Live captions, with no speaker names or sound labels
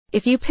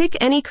If you pick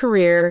any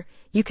career,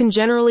 you can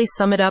generally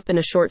sum it up in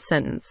a short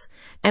sentence.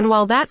 And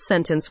while that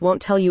sentence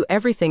won't tell you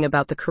everything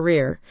about the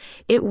career,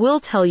 it will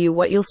tell you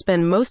what you'll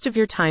spend most of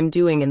your time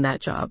doing in that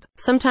job.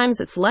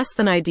 Sometimes it's less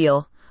than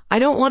ideal. I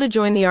don't want to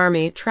join the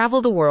army,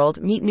 travel the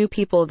world, meet new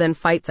people, then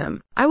fight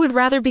them. I would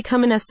rather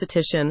become an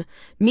esthetician,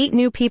 meet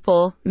new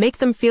people, make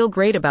them feel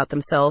great about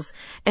themselves,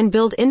 and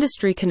build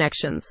industry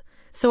connections,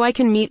 so I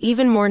can meet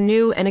even more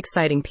new and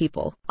exciting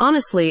people.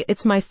 Honestly,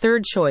 it's my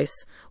third choice.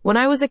 When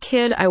I was a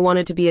kid, I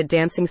wanted to be a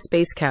dancing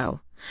space cow.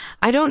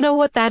 I don't know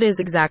what that is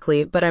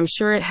exactly, but I'm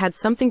sure it had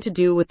something to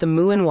do with the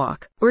moo and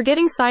walk. We're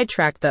getting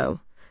sidetracked though.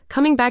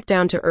 Coming back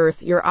down to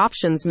earth, your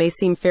options may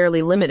seem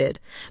fairly limited,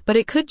 but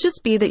it could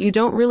just be that you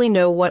don't really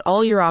know what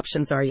all your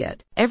options are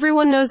yet.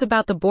 Everyone knows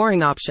about the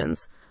boring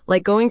options,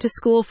 like going to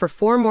school for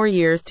 4 more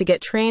years to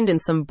get trained in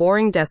some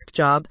boring desk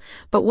job,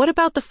 but what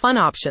about the fun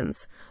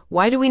options?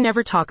 Why do we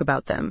never talk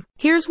about them?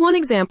 Here's one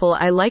example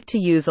I like to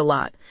use a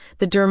lot,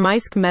 the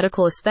Dermaisk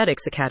Medical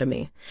Aesthetics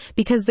Academy,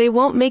 because they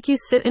won't make you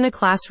sit in a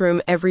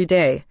classroom every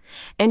day,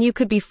 and you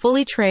could be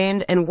fully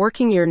trained and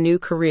working your new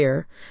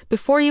career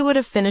before you would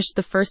have finished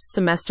the first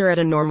semester at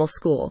a normal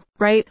school,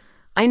 right?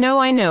 I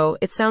know,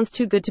 it sounds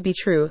too good to be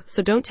true,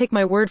 so don't take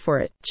my word for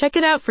it. Check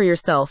it out for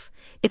yourself.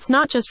 It's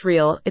not just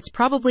real, it's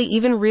probably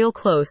even real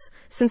close,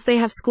 since they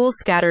have schools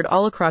scattered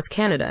all across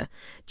Canada.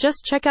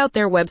 Just check out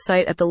their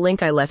website at the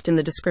link I left in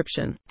the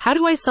description. How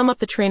do I sum up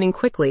the training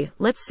quickly?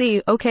 Let's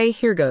see. Okay,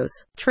 here goes.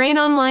 Train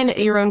online at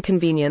your own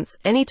convenience,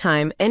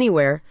 anytime,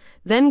 anywhere.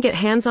 Then get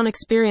hands-on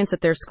experience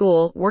at their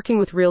school, working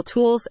with real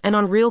tools and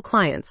on real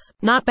clients.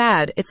 Not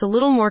bad. It's a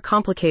little more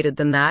complicated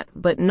than that,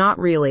 but not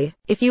really.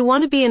 If you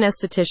want to be an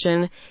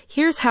esthetician,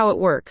 here's how it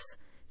works.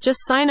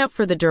 Just sign up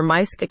for the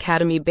Dermaisk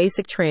Academy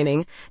basic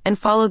training and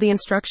follow the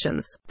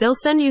instructions. They'll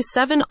send you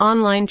 7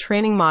 online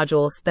training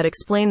modules that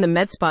explain the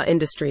MedSpa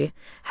industry,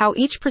 how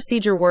each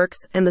procedure works,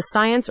 and the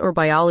science or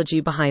biology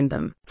behind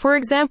them. For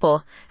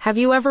example, have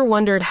you ever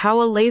wondered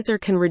how a laser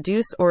can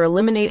reduce or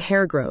eliminate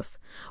hair growth?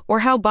 Or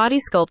how body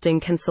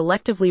sculpting can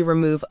selectively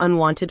remove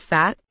unwanted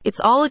fat? It's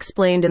all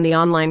explained in the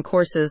online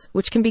courses,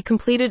 which can be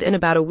completed in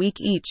about a week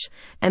each,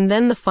 and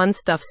then the fun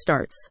stuff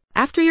starts.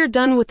 After you're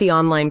done with the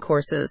online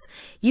courses,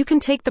 you can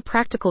take the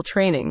practical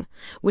training,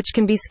 which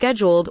can be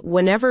scheduled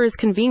whenever is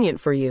convenient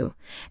for you,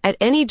 at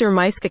any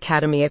Dermaisk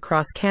Academy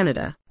across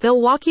Canada.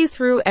 They'll walk you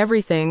through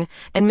everything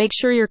and make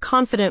sure you're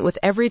confident with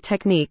every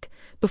technique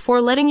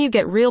before letting you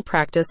get real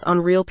practice on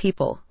real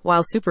people,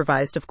 while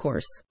supervised, of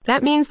course.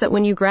 That means that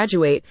when you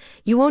graduate,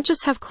 you won't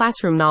just have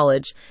classroom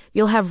knowledge,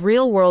 you'll have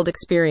real-world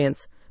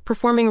experience,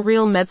 performing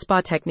real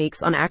MedSpa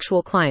techniques on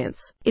actual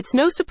clients. It's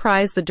no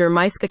surprise the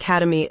Dermaisk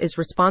Academy is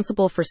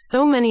responsible for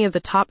so many of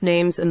the top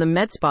names in the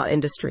MedSpa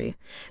industry.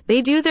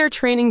 They do their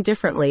training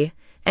differently,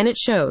 and it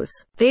shows.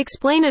 They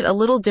explain it a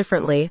little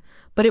differently,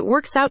 but it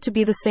works out to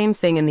be the same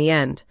thing in the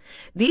end.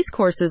 These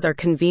courses are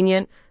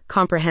convenient,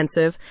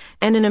 comprehensive,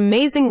 and an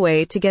amazing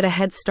way to get a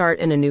head start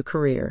in a new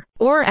career.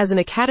 Or, as an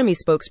Academy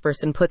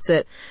spokesperson puts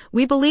it,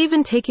 we believe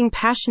in taking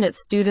passionate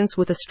students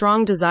with a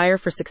strong desire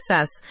for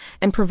success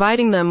and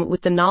providing them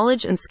with the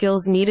knowledge and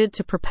skills needed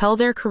to propel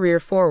their career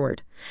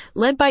forward.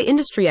 Led by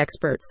industry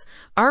experts,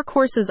 our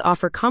courses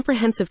offer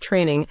comprehensive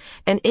training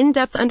and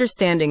in-depth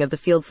understanding of the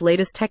field's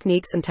latest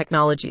techniques and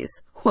technologies.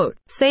 Quote,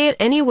 say it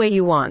any way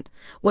you want.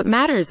 What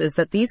matters is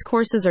that these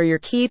courses are your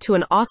key to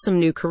an awesome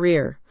new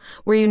career,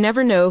 where you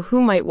never know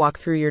who might walk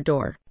through your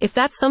door. If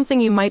that's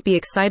something you might be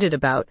excited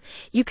about,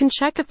 you can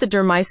check if the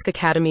Dermaisk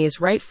Academy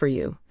is right for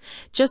you.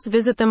 Just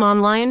visit them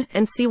online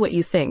and see what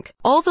you think.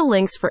 All the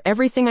links for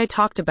everything I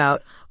talked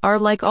about are,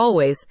 like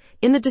always,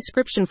 in the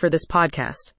description for this podcast.